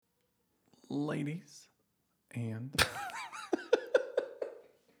Ladies and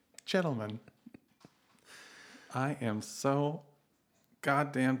gentlemen, I am so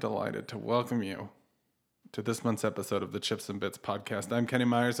goddamn delighted to welcome you to this month's episode of the Chips and Bits podcast. I'm Kenny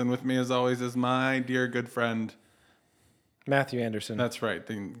Myers, and with me as always is my dear good friend Matthew Anderson. That's right.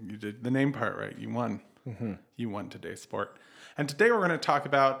 You did the name part right. You won. Mm-hmm. You won today's sport. And today we're going to talk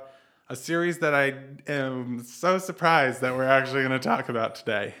about a series that I am so surprised that we're actually going to talk about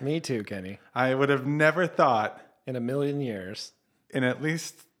today. Me too, Kenny. I would have never thought in a million years, in at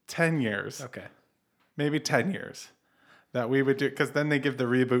least 10 years, okay, maybe 10 years, that we would do, because then they give the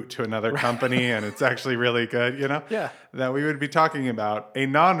reboot to another company and it's actually really good, you know? Yeah. That we would be talking about a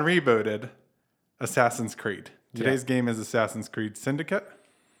non-rebooted Assassin's Creed. Today's game is Assassin's Creed Syndicate.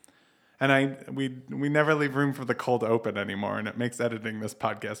 And we never leave room for the cold open anymore, and it makes editing this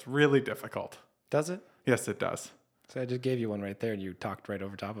podcast really difficult. Does it? Yes, it does. So I just gave you one right there, and you talked right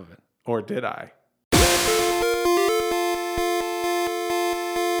over top of it. Or did I?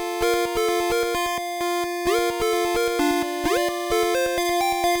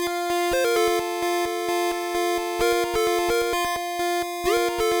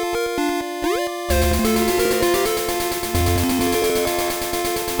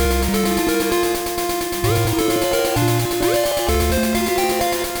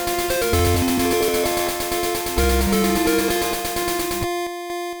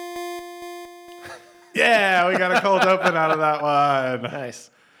 Yeah, we got a cold open out of that one. Nice.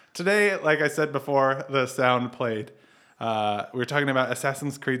 Today, like I said before, the sound played. We were talking about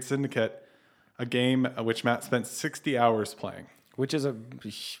Assassin's Creed Syndicate, a game which Matt spent 60 hours playing. Which is a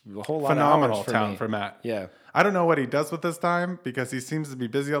whole lot Phenomenal of hours town me. for Matt. Yeah. I don't know what he does with his time because he seems to be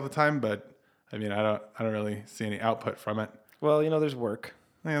busy all the time, but I mean, I don't really see any output from it. Well, there's work.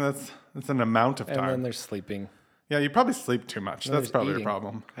 Yeah, that's an amount of time. And then there's sleeping. Yeah, you probably sleep too much. And That's probably eating. your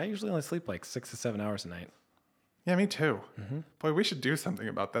problem. I usually only sleep like 6 to 7 hours a night. Yeah, me too. Mm-hmm. Boy, we should do something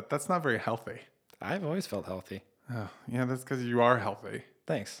about that. That's not very healthy. I've always felt healthy. Oh, yeah, that's because you are healthy.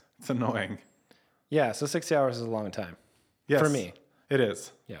 Thanks. It's annoying. Yeah, so 60 hours is a long time. Yes, For me. It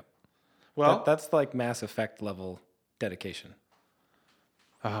is. Yeah. Well, That's like Mass Effect level dedication.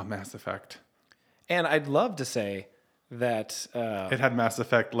 oh, Mass Effect. And I'd love to say that It had Mass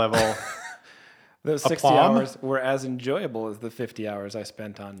Effect level. those 60 Aplomb? hours were as enjoyable as the 50 hours I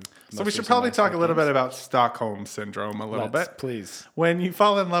spent on. So we should probably talk a little bit about Stockholm Syndrome a little bit. Please. When you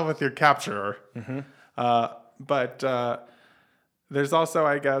fall in love with your capturer. Mm-hmm. But there's also,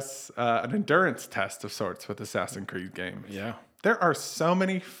 I guess, an endurance test of sorts with Assassin's Creed games. Yeah. There are so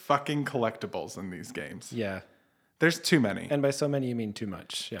many fucking collectibles in these games. Yeah. There's too many. And by so many, you mean too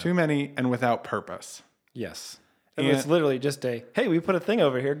much. Yeah. Too many and without purpose. Yes. And And- it's literally just hey, we put a thing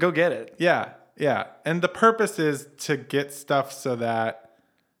over here. Go get it. Yeah, yeah. And the purpose is to get stuff so that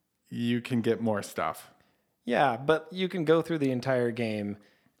you can get more stuff. Yeah, but you can go through the entire game,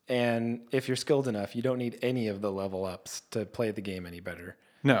 and if you're skilled enough, you don't need any of the level ups to play the game any better.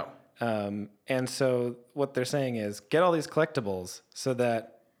 No. And so what they're saying is get all these collectibles so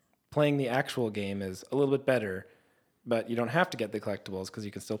that playing the actual game is a little bit better, but you don't have to get the collectibles because you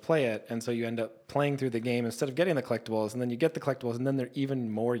can still play it. And so you end up playing through the game instead of getting the collectibles, and then you get the collectibles, and then they're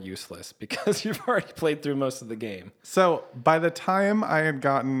even more useless because you've already played through most of the game. So by the time I had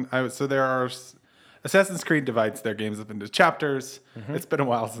gotten, Assassin's Creed divides their games up into chapters. Mm-hmm. It's been a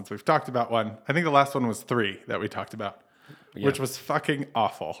while since we've talked about one. I think the last one was 3 that we talked about, which was fucking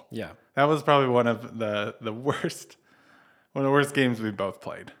awful. Yeah. That was probably one of the worst games we both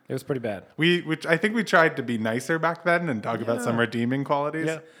played. It was pretty bad. Which I think we tried to be nicer back then and talk about some redeeming qualities.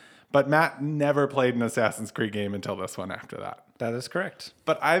 Yeah. But Matt never played an Assassin's Creed game until this one after that. That is correct,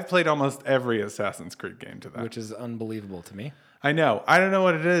 But I've played almost every Assassin's Creed game to that. which is unbelievable to me. I know. I don't know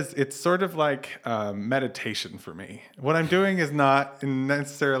what it is. It's sort of like meditation for me. What I'm doing is not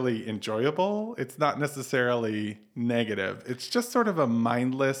necessarily enjoyable. It's not necessarily negative. It's just sort of a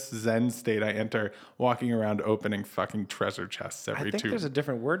mindless Zen state I enter walking around opening fucking treasure chests I every think 2. there's a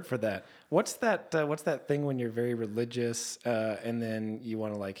different word for that. What's that thing when you're very religious and then you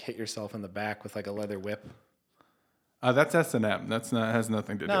want to like hit yourself in the back with like a leather whip? That's S&M. Has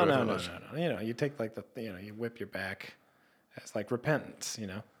nothing to do with religion. No. You take like you whip your back. It's like repentance,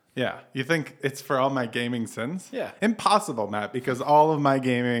 Yeah. You think it's for all my gaming sins? Yeah. Impossible, Matt, because all of my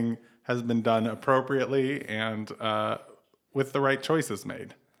gaming has been done appropriately and with the right choices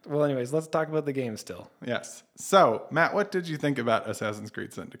made. Well, anyways, let's talk about the game still. Yes. So, Matt, what did you think about Assassin's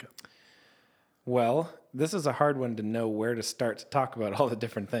Creed Syndicate? Well, this is a hard one to know where to start to talk about all the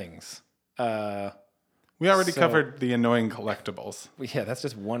different things. We already covered the annoying collectibles Yeah, that's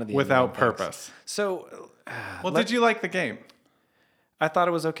just one of the without annoying things. purpose. So, Well, did you like the game? I thought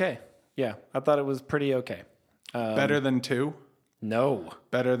it was okay. Yeah, I thought it was pretty okay. Better than 2? No,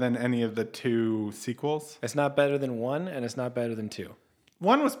 Better than any of the 2 sequels? it's not better than 1, and it's not better than 2.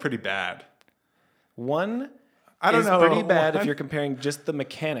 1 was pretty bad. 1 I don't is know. pretty bad if One- you're comparing just the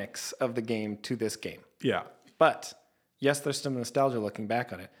mechanics of the game to this game. Yeah. But yes, there's some nostalgia looking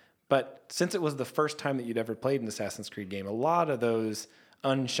back on it. But since it was the first time that you'd ever played an Assassin's Creed game, a lot of those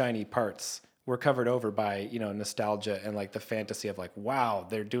unshiny parts were covered over by, nostalgia and like the fantasy of like, wow,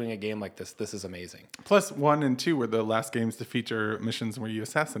 they're doing a game like this. This is amazing. Plus, 1 and 2 were the last games to feature missions where you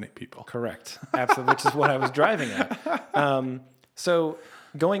assassinate people. Correct. Absolutely, which is what I was driving at. So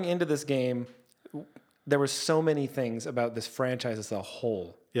going into this game, there were so many things about this franchise as a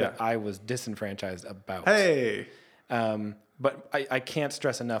whole that I was disenfranchised about. Hey. But I can't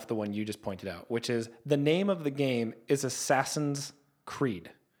stress enough the one you just pointed out, which is the name of the game is Assassin's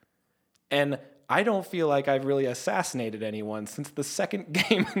Creed. And I don't feel like I've really assassinated anyone since the second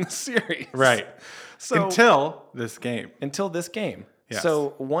game in the series. Right. So Until this game. until this game. Yes.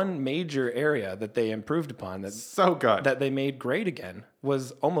 So one major area that they improved upon So good. that they made great again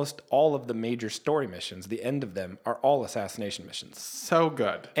was almost all of the major story missions. The end of them are all assassination missions. So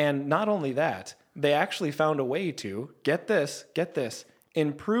good. And not only that, they actually found a way to, get this,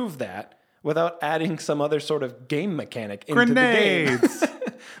 improve that without adding some other sort of game mechanic into Grenades. the game.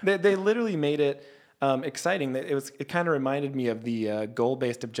 They literally made it exciting. It kind of reminded me of the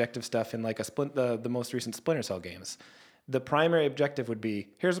goal-based objective stuff in like the most recent Splinter Cell games. The primary objective would be,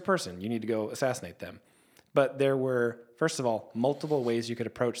 here's a person, you need to go assassinate them. But there were, first of all, multiple ways you could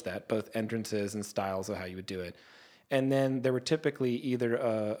approach that, both entrances and styles of how you would do it. And then there were typically either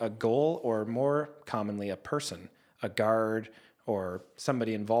a goal or more commonly a person, a guard or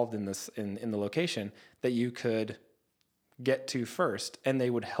somebody involved in this in the location that you could get to first, and they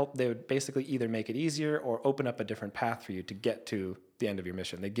would basically either make it easier or open up a different path for you to get to the end of your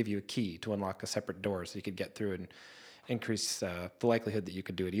mission. They'd give you a key to unlock a separate door so you could get through and increase the likelihood that you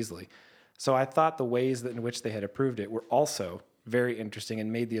could do it easily. So I thought the ways in which they had improved it were also very interesting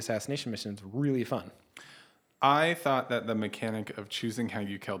and made the assassination missions really fun. I thought that the mechanic of choosing how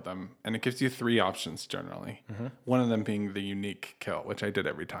you killed them, and it gives you 3 options generally. One of them being the unique kill, which I did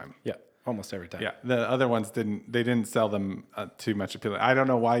every time. Yeah, almost every time. Yeah, the other ones didn't sell them too much appealing. I don't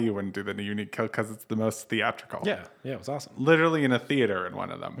know why you wouldn't do the unique kill, because it's the most theatrical. Yeah, it was awesome. Literally in a theater in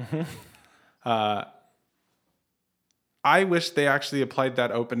one of them. I wish they actually applied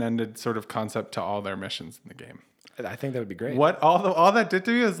that open-ended sort of concept to all their missions in the game. I think that would be great. What all that did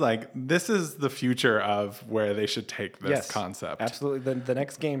to me is like, this is the future of where they should take this concept. Absolutely. The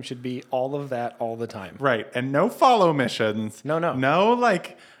next game should be all of that all the time. Right. And no follow missions. No.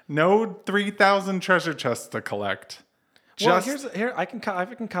 No 3,000 treasure chests to collect. Well, here I can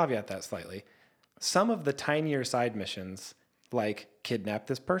caveat that slightly. Some of the tinier side missions, like kidnap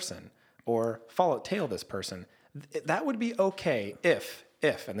this person or follow tail this person, that would be okay if,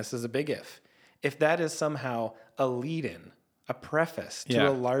 and this is a big if that is somehow a lead-in, a preface to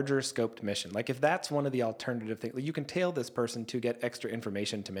a larger scoped mission. Like if that's one of the alternative things, like you can tail this person to get extra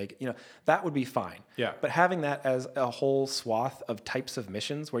information to make, that would be fine. Yeah. But having that as a whole swath of types of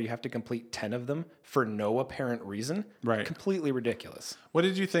missions where you have to complete 10 of them for no apparent reason, Right. completely ridiculous. What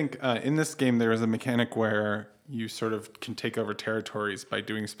did you think? In this game, there is a mechanic where you sort of can take over territories by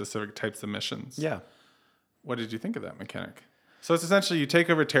doing specific types of missions. Yeah. What did you think of that mechanic? So it's essentially you take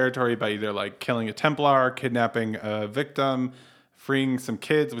over territory by either like killing a Templar, kidnapping a victim, freeing some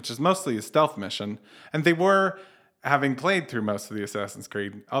kids, which is mostly a stealth mission. And they were, having played through most of the Assassin's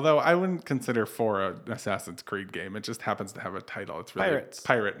Creed, although I wouldn't consider 4 an Assassin's Creed game. It just happens to have a title. It's really Pirates.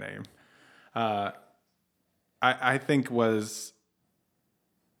 pirate name. I think was...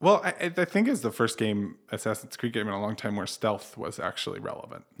 Well, I think it's the first Assassin's Creed game in a long time where stealth was actually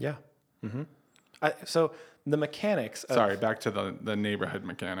relevant. Yeah. Mm-hmm. So the mechanics of... Sorry, back to the neighborhood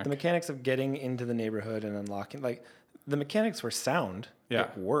mechanic. The mechanics of getting into the neighborhood and unlocking, like, the mechanics were sound. Yeah.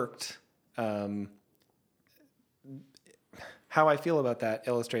 It worked. How I feel about that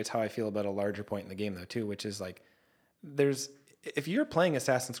illustrates how I feel about a larger point in the game, though, too, which is, like, if you're playing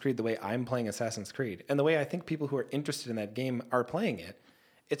Assassin's Creed the way I'm playing Assassin's Creed, and the way I think people who are interested in that game are playing it,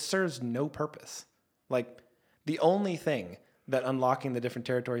 it serves no purpose. Like, the only thing that unlocking the different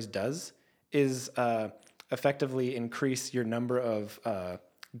territories does is effectively increase your number of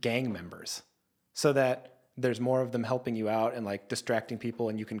gang members so that there's more of them helping you out and like distracting people,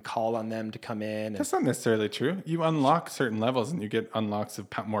 and you can call on them to come in. And That's not necessarily true. You unlock certain levels and you get unlocks of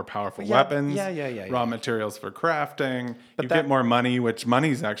more powerful Yeah, weapons, yeah. raw materials for crafting. But you that- get more money, which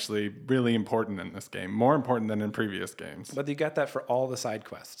money's actually really important in this game, more important than in previous games. But you got that for all the side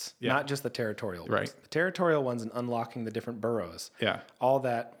quests, not just the territorial ones. Right. The territorial ones and unlocking the different boroughs. Yeah. All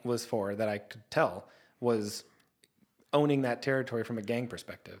that was for, that I could tell, was owning that territory from a gang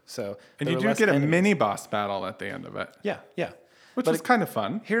perspective. So And there you were do less get a enemies. mini boss battle at the end of it, Yeah. which But was kind of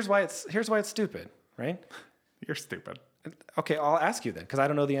fun. Here's why it's stupid, right? You're stupid. Okay, I'll ask you then, because I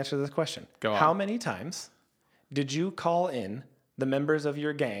don't know the answer to this question. Go on. How many times did you call in the members of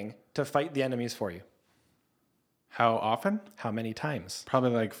your gang to fight the enemies for you? How often? How many times? Probably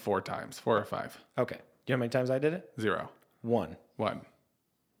like 4 times, 4 or 5. Okay. Do you know how many times I did it? 0. 1. 1.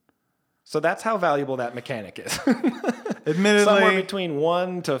 So that's how valuable that mechanic is. Admittedly, Somewhere between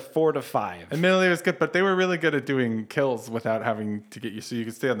 1 to 4 to 5. Admittedly, it was good, but they were really good at doing kills without having to get you. So you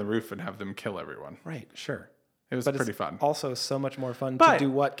could stay on the roof and have them kill everyone. Right, sure. It was But pretty it's fun. also so much more fun But- to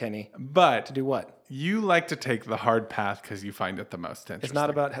do what, Kenny? But To do what? you like to take the hard path because you find it the most interesting. It's not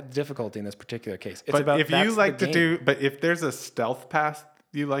about difficulty in this particular case. It's But about if you that's like the to game. do, but if there's a stealth path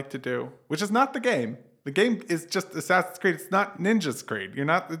you like to do, which is not the game. The game is just Assassin's Creed. It's not Ninja's Creed.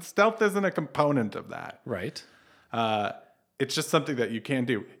 Stealth isn't a component of that. Right. It's just something that you can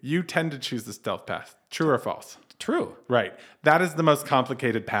do. You tend to choose the stealth path. True or false? True. Right. That is the most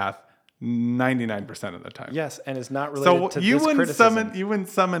complicated path 99% of the time. Yes, and it's not related So to you this wouldn't criticism.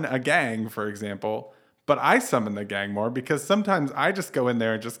 summon a gang, for example, but I summon the gang more because sometimes I just go in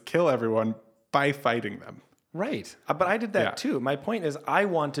there and just kill everyone by fighting them. Right. But I did that Yeah. too. My point is I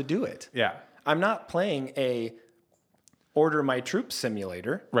want to do it. Yeah. I'm not playing a order my troops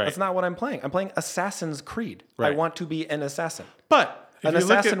simulator. Right. That's not what I'm playing. I'm playing Assassin's Creed. I Right. want to be an assassin. But if An you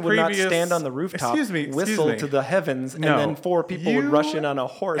look at assassin would not previous- stand on the rooftop, Excuse me. whistle to the heavens, No. and then 4 people would You rush in on a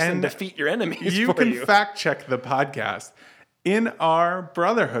horse and and defeat your enemies You for can you. fact check the podcast. In our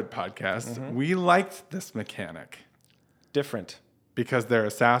Brotherhood podcast, Mm-hmm. we liked this mechanic Different. because they're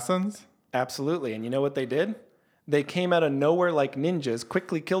assassins. Absolutely. And you know what they did? They came out of nowhere like ninjas,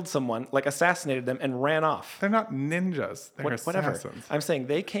 quickly killed someone, like assassinated them, and ran off. They're not ninjas. They're Whatever. assassins. I'm saying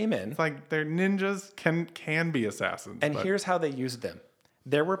they came in, It's like they're ninjas can be assassins. and but- here's how they used them.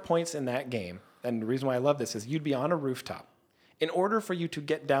 There were points in that game, and the reason why I love this is you'd be on a rooftop. In order for you to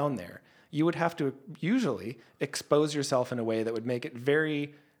get down there, you would have to usually expose yourself in a way that would make it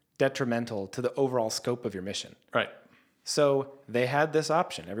very detrimental to the overall scope of your mission. right. So they had this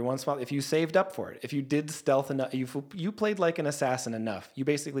option. Every once in a while, if you saved up for it, if you did stealth enough, you played like an assassin enough, you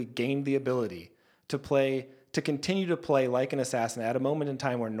basically gained the ability to continue to play like an assassin at a moment in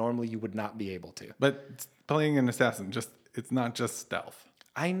time where normally you would not be able to. But playing an assassin, it's not just stealth.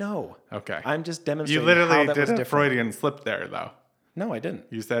 I know. Okay. I'm just You demonstrating how literally that did was a different. Freudian slip there, though. No, I didn't.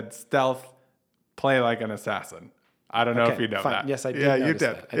 You said stealth, play like an assassin. I don't know Okay, if you know fine. that. Yes, I did Yeah, you notice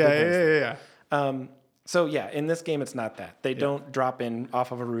did. that. I did notice Yeah. So yeah, in this game, it's not that. They don't drop in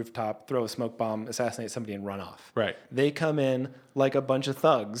off of a rooftop, throw a smoke bomb, assassinate somebody, and run off. Right. They come in like a bunch of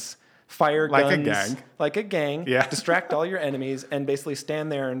thugs, fire Like a guns, gang. like a gang, Yeah. distract all your enemies, and basically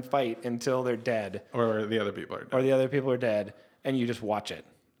stand there and fight until they're dead Or the other people are dead. or the other people are dead, and you just watch it,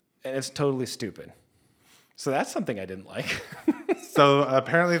 and it's totally stupid. So that's something I didn't like. So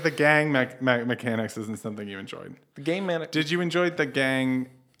apparently the gang mechanics isn't something you enjoyed. The game man. Did you enjoy the gang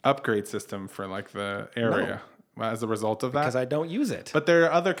upgrade system for like the area as a result of that? Because I don't use it. But there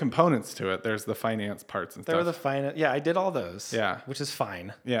are other components to it. There's the finance parts and There were stuff. the finance. Yeah, I did all those. Yeah. Which is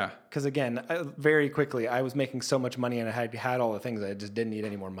fine. Yeah. Because again, very quickly, I was making so much money and I had all the things that I just didn't need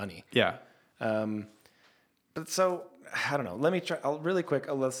any more money. Yeah. But so, I don't know. Let me try really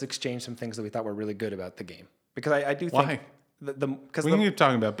quick. Let's exchange some things that we thought were really good about the game. Because I do think. Why? Because We can keep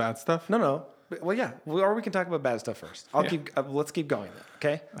talking about bad stuff. No. Well, yeah. Or we can talk about bad stuff first. Let's keep going then.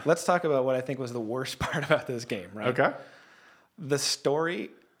 Okay. Let's talk about what I think was the worst part about this game. Right. Okay. The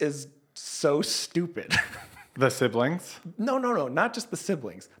story is so stupid. The siblings. No. Not just the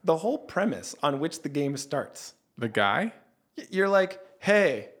siblings. The whole premise on which the game starts. The guy. You're like,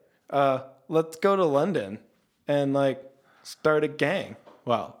 hey, let's go to London and like start a gang.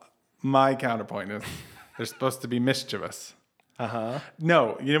 Well, my counterpoint is they're supposed to be mischievous. Uh-huh.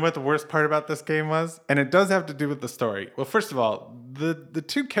 No, you know what the worst part about this game was? And it does have to do with the story. Well, first of all, the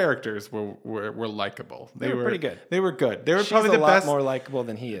two characters were likable. They were pretty good. They were good. They were She's probably a the lot best. more likable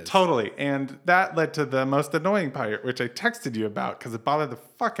than he is. Totally. And that led to the most annoying part, which I texted you about because it bothered the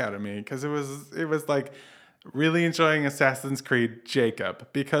fuck out of me. Because it was like really enjoying Assassin's Creed Jacob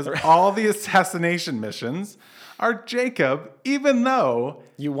because all the assassination missions are Jacob, even though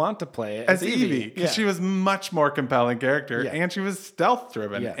You want to play it as Evie, because Yeah. she was much more compelling character Yeah. and she was stealth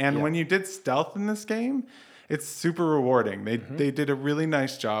driven. Yeah, And yeah. when you did stealth in this game, it's super rewarding. They did a really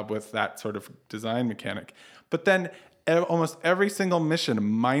nice job with that sort of design mechanic. But then almost every single mission,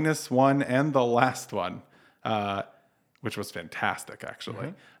 minus one and the last one, which was fantastic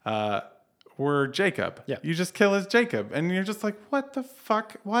actually, were Jacob. Yeah. You just kill as Jacob. And you're just like, what the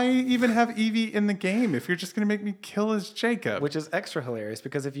fuck? Why even have Evie in the game if you're just going to make me kill as Jacob? Which is extra hilarious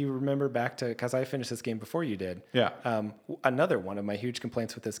because if you remember back to, because I finished this game before you did. Yeah. Another one of my huge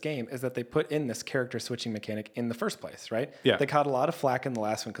complaints with this game is that they put in this character switching mechanic in the first place, right? Yeah. They caught a lot of flack in the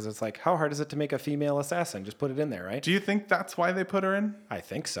last one because it's like, how hard is it to make a female assassin? Just put it in there, right? Do you think that's why they put her in? I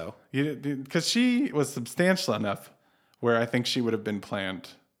think so. Because she was substantial enough where I think she would have been planned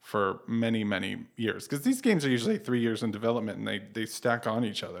for many, many years. Because these games are usually 3 years in development and they stack on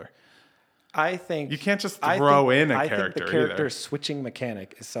each other. I think You can't just throw in a I character think the character either. switching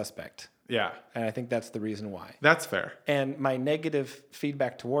mechanic is suspect. Yeah, And I think that's the reason why. that's fair. And my negative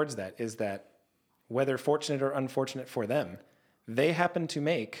feedback towards that is that whether fortunate or unfortunate for them, they happen to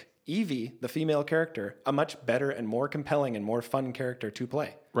make Evie, the female character, a much better and more compelling and more fun character to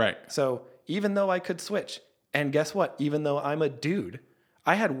play. Right. So even though I could switch, and guess what? Even though I'm a dude,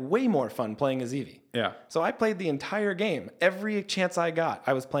 I had way more fun playing as Evie. Yeah. So I played the entire game. Every chance I got,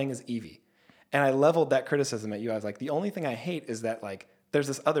 I was playing as Evie. And I leveled that criticism at you. I was like, the only thing I hate is that like there's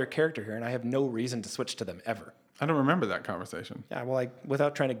this other character here and I have no reason to switch to them ever. I don't remember that conversation. Yeah, well, like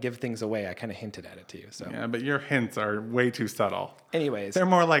without trying to give things away, I kind of hinted at it to you. So, Yeah, but your hints are way too subtle. anyways, They're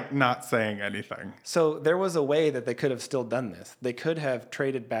more like not saying anything. so there was a way that they could have still done this. They could have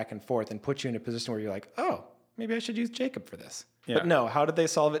traded back and forth and put you in a position where you're like, oh, maybe I should use Jacob for this. Yeah. But no, how did they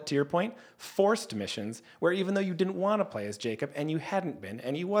solve it to your point? Forced missions where even though you didn't want to play as Jacob and you hadn't been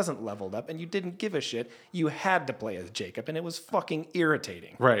and you wasn't leveled up and you didn't give a shit, you had to play as Jacob and it was fucking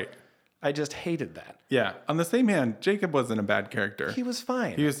irritating. Right. I just hated that. Yeah. On the same hand, Jacob wasn't a bad character. He was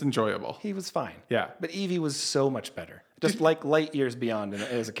fine. He was enjoyable. He was fine. Yeah. But Evie was so much better. Just like light years beyond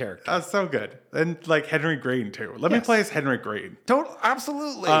as a character. That was so good. And like Henry Green too. Let me Yes. play as Henry Green. Total,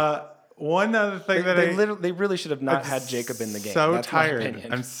 absolutely. One other thing they really should have not had Jacob in the game. So That's my tired.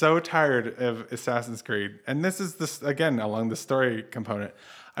 opinion. I'm so tired of Assassin's Creed. And this is this again along the story component.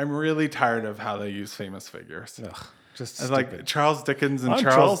 I'm really tired of how they use famous figures. Ugh, just And like Charles Dickens and I'm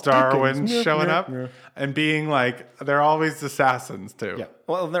Charles Charles Darwin Dickens. Yeah, showing yeah, up yeah. and being like they're always assassins too. Yeah.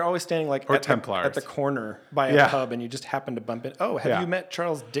 Well, they're always standing like Or at Templars. the corner by a Yeah. pub, and you just happen to bump in. Oh, have Yeah. you met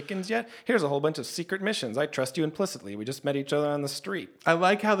Charles Dickens yet? Here's a whole bunch of secret missions. I trust you implicitly. We just met each other on the street. I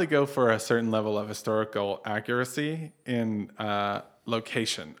like how they go for a certain level of historical accuracy in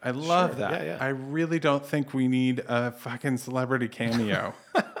location. I love that. Yeah, yeah. I really don't think we need a fucking celebrity cameo.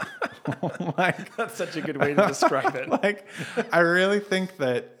 like, That's such a good way to describe it. like, I really think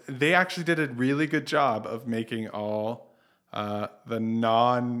that they actually did a really good job of making all the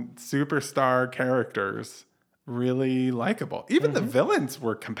non-superstar characters really likable. Even the villains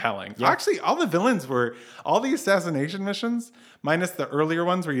were compelling. Actually, all the assassination missions, minus the earlier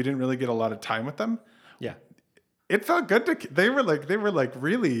ones where you didn't really get a lot of time with them. Yeah. It felt good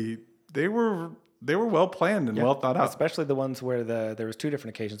they were well planned and well thought out. Especially the ones where there was two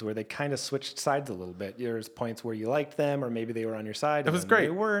different occasions where they kind of switched sides a little bit. There's points where you liked them, or maybe they were on your side. It was great. They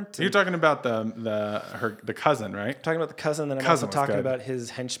weren't. You're talking about the cousin, right? Talking about the cousin, then I'm Cousin also was talking good. about his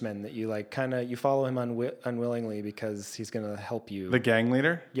henchmen that you like you follow him unwillingly because he's going to help you. The gang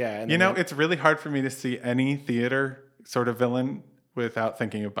leader. Yeah, and You then know, it's really hard for me to see any theater sort of villain without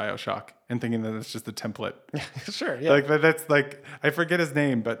thinking of BioShock and thinking that it's just a template. Sure, yeah. Like that's like I forget his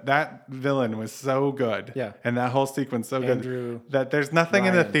name, but that villain was so good. Yeah. And that whole sequence so Andrew good that there's nothing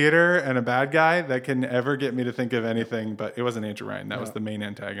in the Ryan. theater and a bad guy that can ever get me to think of anything. But it wasn't Andrew Ryan. That was the main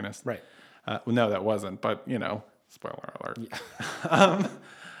antagonist. Right. Well, no, that wasn't. But you know, spoiler alert.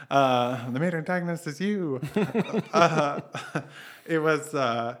 The main antagonist is you. It was.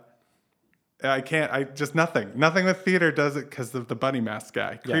 Nothing with theater does it because of the bunny mask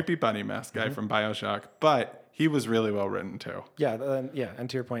guy, creepy bunny mask guy from BioShock. But he was really well written too. Yeah, and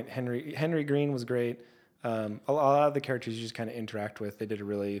to your point, Henry Green was great. A lot of the characters you just kind of interact with, they did a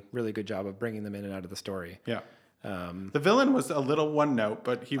really, really good job of bringing them in and out of the story. Yeah. The villain was a little one note,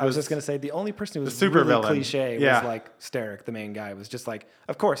 but he was. I was just going to say the only person who was super really villain. cliche Yeah. was like Starrick, the main guy. Was just like,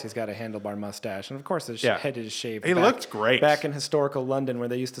 of course he's got a handlebar mustache, and of course his Yeah. head is shaved. He looked great. back in historical London, where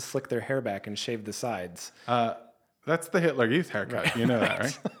they used to slick their hair back and shave the sides. That's the Hitler Youth haircut. You know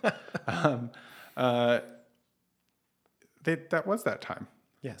that, right? That was that time.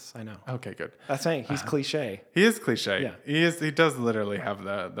 Yes, I know. Okay, good. I'm saying he's cliche. He is cliche. Yeah. He does literally have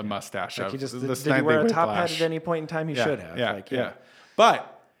the mustache Like of he just the did he wear a Snidely top hat Whiplash. at any point in time? He should have. Yeah.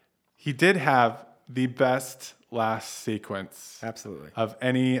 But he did have the best last sequence Absolutely. of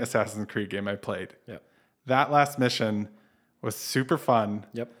any Assassin's Creed game I played. Yep. That last mission was super fun.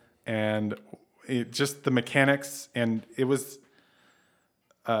 Yep. And just the mechanics, and it was.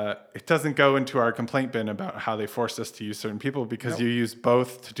 It doesn't go into our complaint bin about how they forced us to use certain people because you use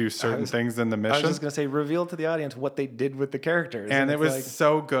both to do certain things in the I mission. was just gonna say, reveal to the audience what they did with the characters, And it it's was like,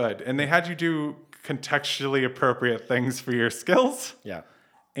 so good. And they had you do contextually appropriate things for your skills. yeah,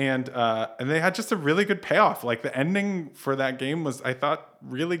 And they had just a really good payoff. Like the ending for that game was, I thought,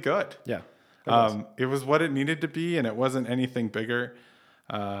 really good. yeah. It was what it needed to be, and it wasn't anything bigger.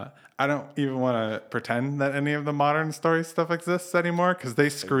 I don't even want to pretend that any of the modern story stuff exists anymore because they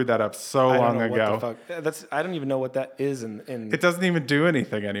screwed that up so I long don't know ago. what the fuck. I don't even know what that is. In It doesn't even do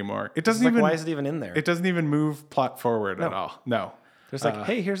anything anymore. It doesn't like, even. why is it even in there? It doesn't even move plot forward at all. No. There's like,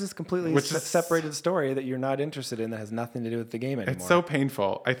 hey, here's this completely which is- separated story that you're not interested in that has nothing to do with the game anymore. It's so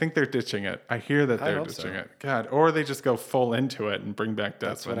painful. I think they're ditching it. I hear that they're hope ditching so. it. God, or they just go full into it and bring back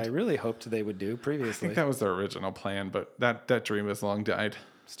That's what Desmond. I really hoped they would do I previously. think that was their original plan, but that dream has long died.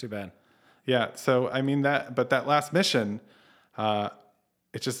 It's too bad. Yeah. So I mean that last mission,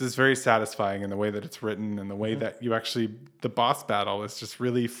 it just is very satisfying in the way that it's written and the way that you actually the boss battle is just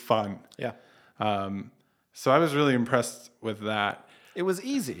really fun. Yeah. So I was really impressed with that. It was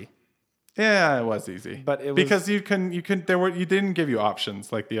easy. Yeah, it was easy, But it was- because you didn't give you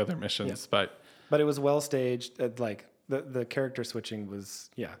options like the other missions, but But it was well staged. Like the character switching was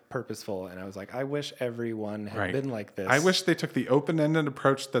purposeful, and I was like, I wish everyone had Right. been like this. I wish they took the open-ended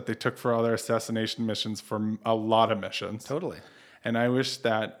approach that they took for all their assassination missions for a lot of missions. Totally. And I wish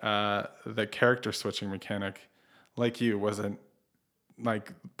that the character switching mechanic, like you, wasn't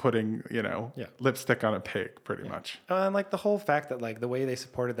like putting, lipstick on a pig, pretty much. And like the whole fact that like the way they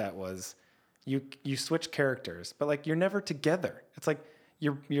supported that was you switch characters, but like you're never together. It's like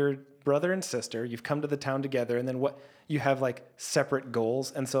your brother and sister, you've come to the town together, and then what you have like separate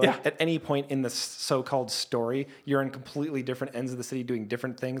goals. And so at any point in the so-called story, you're in completely different ends of the city doing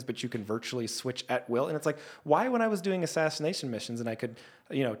different things, but you can virtually switch at will. And it's like, why when I was doing assassination missions and I could,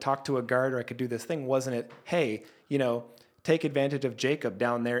 talk to a guard or I could do this thing, wasn't it, hey, take advantage of Jacob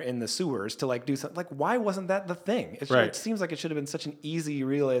down there in the sewers to like do something? Like, why wasn't that the thing? It seems like it should have been such an easy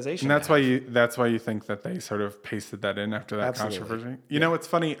realization. And that's why you think that they sort of pasted that in after that controversy. You know, it's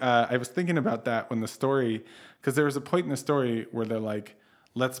funny. I was thinking about that when the story, because there was a point in the story where they're like,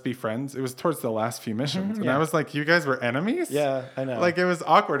 let's be friends. It was towards the last few missions. And I was like, you guys were enemies? Yeah, I know. Like, it was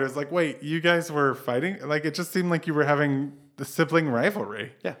awkward. It was like, wait, you guys were fighting? Like, it just seemed like you were having the sibling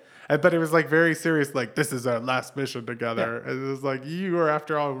rivalry. Yeah. But it was like very serious, like, this is our last mission together. Yeah. And it was like, you are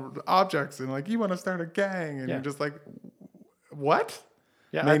after all objects, and like, you want to start a gang. And you're just like, what?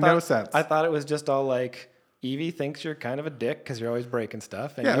 Yeah, Made no sense. I thought it was just all like, Evie thinks you're kind of a dick because you're always breaking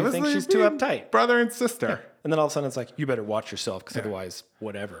stuff, and it you was think like she's too being uptight. Brother and sister. And then all of a sudden it's like, you better watch yourself because otherwise,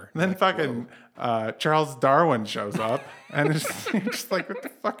 whatever. And then like, fucking Charles Darwin shows up, and it's just like, what the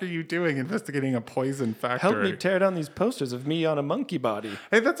fuck are you doing investigating a poison factory? help me tear down these posters of me on a monkey body.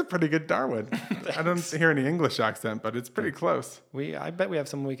 Hey, that's a pretty good Darwin. I don't hear any English accent, but it's pretty close. I bet we have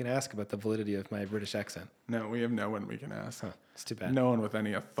someone we can ask about the validity of my British accent. No, we have no one we can ask. It's too bad. No one with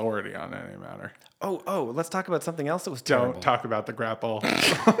any authority on any matter. Oh, let's talk about something else that was terrible. Don't talk about the grapple.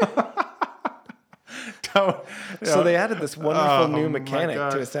 So they added this wonderful new my mechanic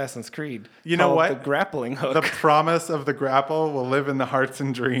gosh. to Assassin's Creed. You know called what? The grappling hook. The promise of the grapple will live in the hearts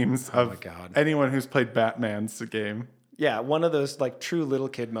and dreams of God. anyone who's played Batman's game. Yeah, one of those like true little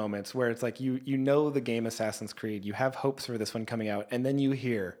kid moments where it's like you know the game Assassin's Creed, you have hopes for this one coming out, and then you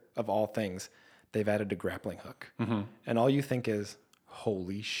hear, of all things, they've added a grappling hook. Mm-hmm. And all you think is,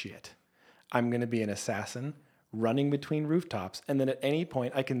 holy shit, I'm going to be an assassin running between rooftops, and then at any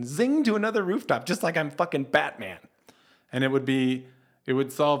point I can zing to another rooftop just like I'm fucking Batman. And it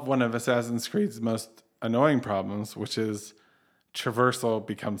would solve one of Assassin's Creed's most annoying problems, which is traversal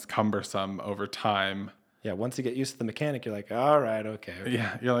becomes cumbersome over time. Yeah, once you get used to the mechanic, you're like, all right, okay.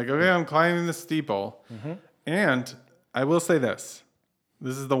 Yeah, you're like, okay, I'm climbing the steeple. Mm-hmm. And I will say this.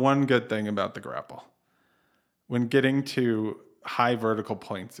 This is the one good thing about the grapple. When getting to high vertical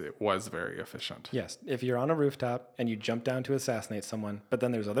points, it was very efficient. Yes, if you're on a rooftop and you jump down to assassinate someone, but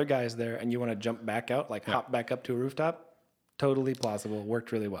then there's other guys there and you want to jump back out, like hop back up to a rooftop, totally plausible,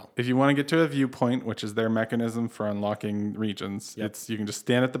 worked really well. If you want to get to a viewpoint, which is their mechanism for unlocking regions, you can just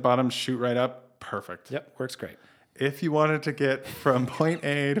stand at the bottom, shoot right up, perfect. Yep, works great. If you wanted to get from point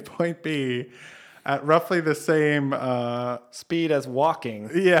A to point B, at roughly the same Speed as walking.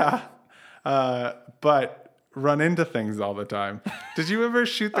 yeah, but run into things all the time. Did you ever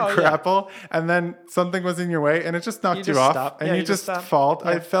shoot the grapple and then something was in your way and it just knocked you just off stop. and Yeah, you you just just stop. fall?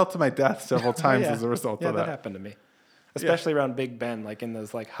 Yeah. I fell to my death several times as a result of that that. happened to me, especially around Big Ben, like in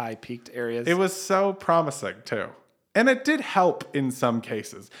those like high peaked areas. It was so promising too. And it did help in some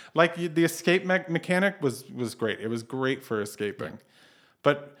cases. Like the escape mechanic was great. It was great for escaping.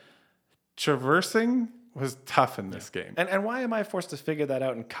 But traversing was tough in this game. And why am I forced to figure that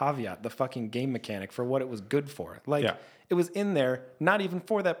out and caveat the fucking game mechanic for what it was good for? Like, Yeah. it was in there, not even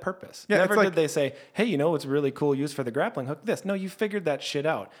for that purpose. Yeah, Never it's like- did they say, hey, you know what's really cool use for the grappling hook? This. No, you figured that shit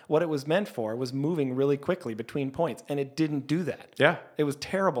out. What it was meant for was moving really quickly between points, and it didn't do that. Yeah. It was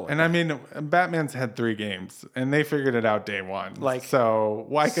terrible. And I mean, Batman's had 3 games, and they figured it out day one. Like, so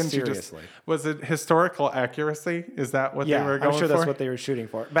why couldn't you just? seriously. Was it historical accuracy? Is that what they were going I'm sure for? that's what they were shooting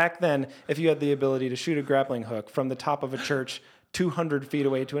for. Back then, if you had the ability to shoot a grappling hook from the top of a church 200 feet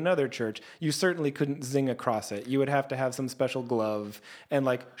away to another church, you certainly couldn't zing across it. You would have to have some special glove and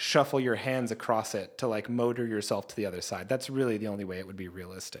like shuffle your hands across it to like motor yourself to the other side. That's really the only way it would be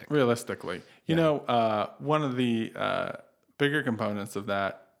realistic. Realistically, you know, one of the bigger components of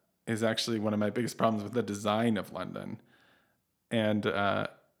that is actually one of my biggest problems with the design of London, and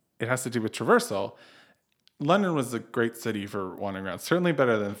it has to do with traversal. London was a great city for wandering around, certainly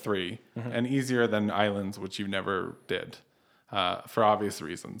better than 3, and easier than Islands, which you never did, for obvious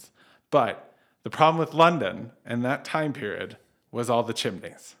reasons. But the problem with London and that time period was all the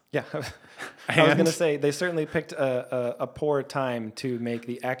chimneys. Yeah. I was going to say, they certainly picked a poor time to make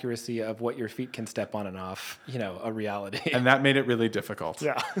the accuracy of what your feet can step on and off, you know, a reality. And that made it really difficult.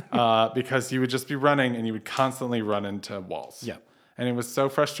 Yeah. Because you would just be running and you would constantly run into walls. Yeah. And it was so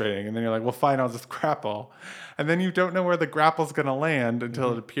frustrating. And then you're like, well, fine, I'll just grapple. And then you don't know where the grapple's going to land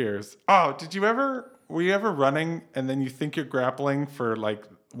until it appears. Oh, were you ever running and then you think you're grappling for like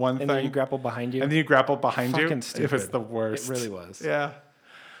one thing? And then you grapple behind you. And then you grapple behind you? Fucking stupid. It was the worst. It really was. Yeah.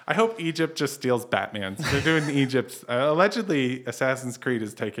 I hope Egypt just steals Batman's. They're doing Egypt. Allegedly, Assassin's Creed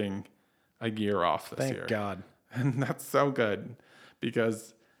is taking a year off this year. Thank God. And that's so good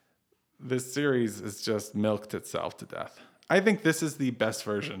because this series has just milked itself to death. I think this is the best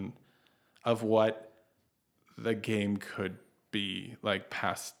version of what the game could be like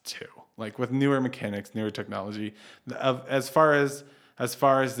past 2. Like with newer mechanics, newer technology. As far as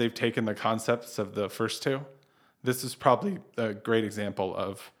they've taken the concepts of the first 2, this is probably a great example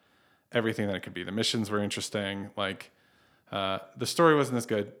of everything that it could be. The missions were interesting. Like the story wasn't as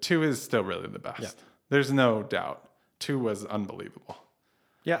good. 2 is still really the best. Yeah. There's no doubt. 2 was unbelievable.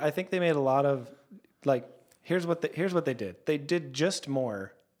 Yeah, I think they made a lot of like here's what they did. They did just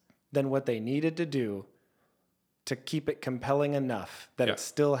more than what they needed to do to keep it compelling enough that Yeah. it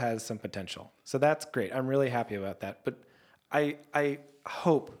still has some potential. So that's great. I'm really happy about that. But I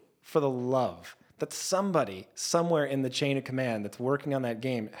hope for the love that somebody somewhere in the chain of command that's working on that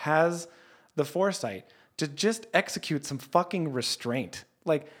game has the foresight to just execute some fucking restraint.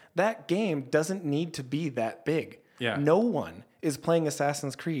 Like that game doesn't need to be that big. Yeah. No one is playing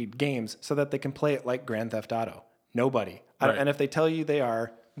Assassin's Creed games so that they can play it like Grand Theft Auto. Nobody. Right. And if they tell you they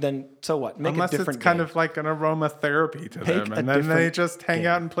are, then so what? Make Unless a different it's kind game. of like an aromatherapy to Make them. a And then they different just hang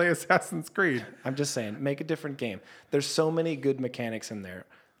out and play Assassin's Creed. I'm just saying, make a different game. There's so many good mechanics in there.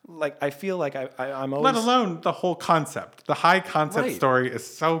 Like I feel like I'm always Let alone the whole concept. The high concept Right. story is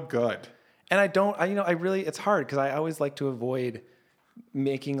so good. And I really, it's hard because I always like to avoid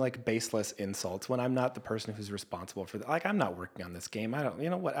making like baseless insults when I'm not the person who's responsible for that. Like I'm not working on this game. I don't, you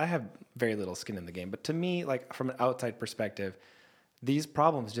know what? I have very little skin in the game. But to me, like from an outside perspective, these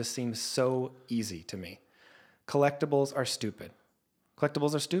problems just seem so easy to me. Collectibles are stupid.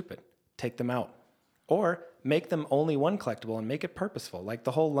 Collectibles are stupid. Take them out. Or make them only one collectible and make it purposeful. Like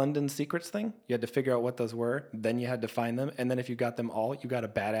the whole London Secrets thing. You had to figure out what those were. Then you had to find them. And then if you got them all, you got a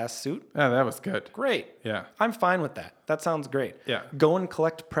badass suit. Yeah, that was good. Great. Yeah. I'm fine with that. That sounds great. Yeah. Go and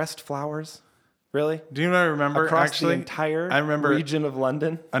collect pressed flowers. Really? Do you know what I remember? Across Actually, the entire I remember region of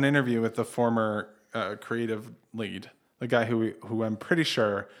London? an interview with the former creative lead, the guy who I'm pretty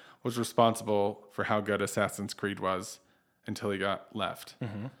sure was responsible for how good Assassin's Creed was until he got left.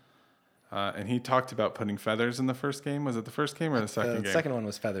 Mm-hmm. And he talked about putting feathers in the first game. Was it the first game or the second The game? second one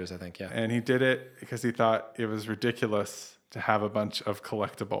was feathers, I think, yeah. And he did it because he thought it was ridiculous to have a bunch of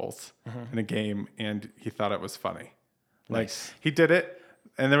collectibles in a game, and he thought it was funny. Like Nice. he did it,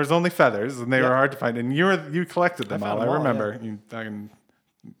 and there was only feathers, and they were hard to find. And you collected them found all. them I all, remember. You can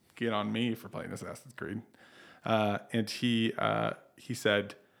get on me for playing Assassin's Creed. And he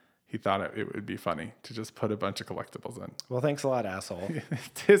said he thought it would be funny to just put a bunch of collectibles in. Well, thanks a lot, asshole.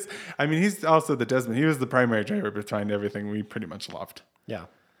 He's also the Desmond. He was the primary driver behind everything we pretty much loved. Yeah.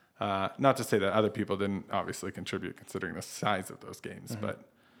 Not to say that other people didn't obviously contribute considering the size of those games, but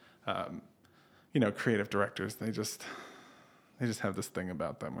creative directors, they just have this thing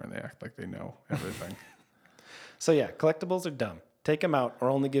about them where they act like they know everything. So yeah, collectibles are dumb. Take them out or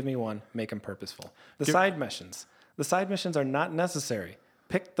only give me one. Make them purposeful. The side missions are not necessary.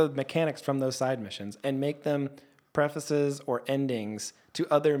 Pick the mechanics from those side missions and make them prefaces or endings to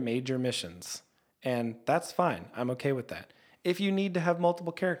other major missions. And that's fine. I'm okay with that. If you need to have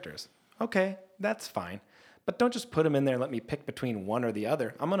multiple characters, okay, that's fine. But don't just put them in there and let me pick between one or the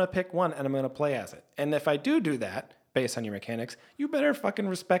other. I'm going to pick one and I'm going to play as it. And if I do that, based on your mechanics, you better fucking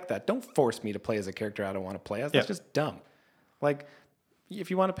respect that. Don't force me to play as a character I don't want to play as. That's just dumb. Like,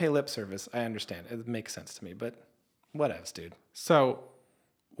 if you want to pay lip service, I understand. It makes sense to me, but whatevs, dude. So,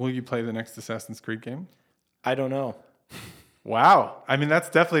 will you play the next Assassin's Creed game? I don't know. Wow. I mean, that's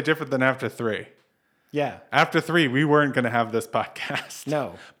definitely different than after 3. Yeah. After 3, we weren't going to have this podcast.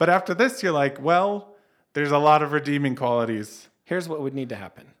 No. But after this, you're like, well, there's a lot of redeeming qualities. Here's what would need to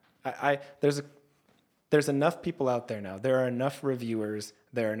happen. There's enough people out there now. There are enough reviewers.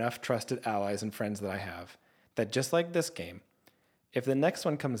 There are enough trusted allies and friends that I have that just like this game, if the next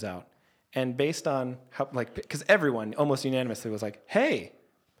one comes out and based on how, because everyone almost unanimously was like, hey,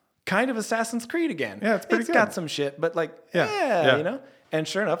 kind of Assassin's Creed again. Yeah, it's pretty good. It's got some shit, but yeah. And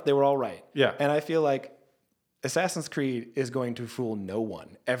sure enough, they were all right. Yeah. And I feel like Assassin's Creed is going to fool no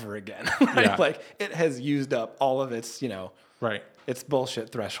one ever again. Yeah. Like it has used up all of its, Right. It's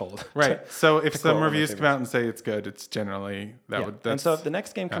bullshit threshold. Right. So if some quote reviews come out and say it's good, it's generally and so if the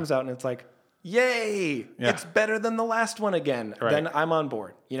next game comes out and it's like, yay, it's better than the last one again, then I'm on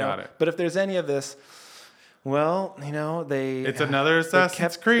board. Got it. But if there's any of this, well, it's another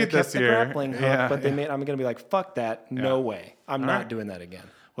Assassin's Creed this year. The grappling hook, but I'm going to be like, fuck that, no way, I'm not doing that again.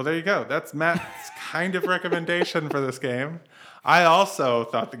 Well, there you go. That's Matt's kind of recommendation for this game. I also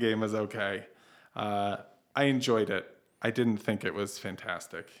thought the game was okay. I enjoyed it. I didn't think it was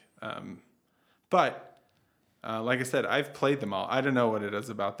fantastic. But like I said, I've played them all. I don't know what it is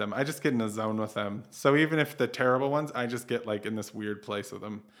about them. I just get in a zone with them. So even if the terrible ones, I just get in this weird place with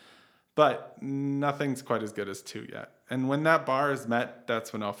them. But nothing's quite as good as 2 yet. And when that bar is met,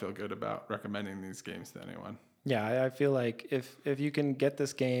 that's when I'll feel good about recommending these games to anyone. Yeah, I feel like if you can get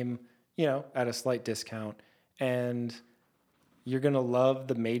this game, at a slight discount and you're going to love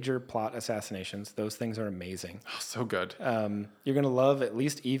the major plot assassinations. Those things are amazing. Oh, so good. You're going to love at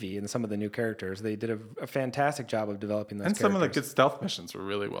least Evie and some of the new characters. They did a fantastic job of developing those characters. And some of the good stealth missions were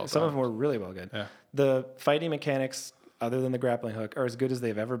really well done. Some of them were really well good. Yeah. The fighting mechanics, other than the grappling hook, are as good as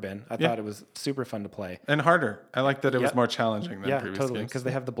they've ever been. I thought it was super fun to play. And harder. I like that it was more challenging than previous totally, games. because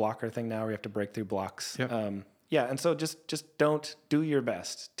they have the blocker thing now where you have to break through blocks. Yep. And so just don't do your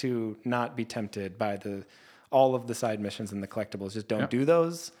best to not be tempted by all of the side missions and the collectibles. Just don't do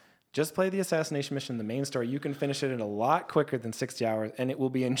those. Just play the assassination mission, the main story. You can finish it in a lot quicker than 60 hours, and it will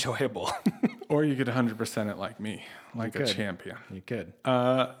be enjoyable. Or you could 100% it like me, like a champion. You could.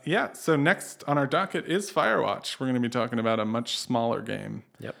 So next on our docket is Firewatch. We're going to be talking about a much smaller game.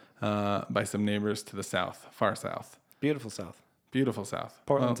 Yep. By some neighbors to the south, far south. Beautiful south. Beautiful south.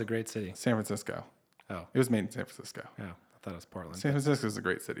 Portland's a great city. San Francisco. Oh. It was made in San Francisco. Yeah, I thought it was Portland. San Francisco is a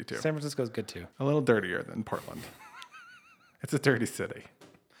great city, too. San Francisco's good, too. A little dirtier than Portland. It's a dirty city.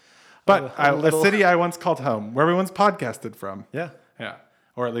 But a city I once called home, where we once podcasted from. Yeah. Yeah.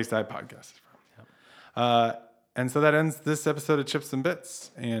 Or at least I podcasted from. Yep. And so that ends this episode of Chips and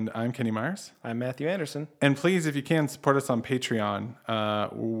Bits. And I'm Kenny Myers. I'm Matthew Anderson. And please, if you can, support us on Patreon.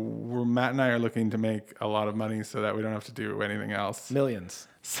 Matt and I are looking to make a lot of money so that we don't have to do anything else. Millions.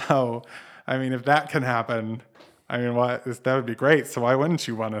 So, if that can happen, that would be great. So why wouldn't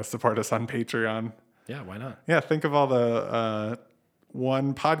you want to support us on Patreon? Yeah, why not? Yeah, think of all the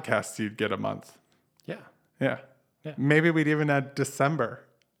one podcast you'd get a month. Yeah. Maybe we'd even add December.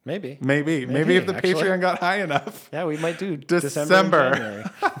 Maybe if the Patreon got high enough. Yeah, we might do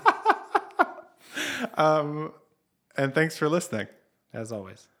December. And thanks for listening. As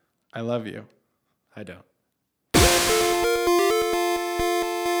always. I love you. I don't.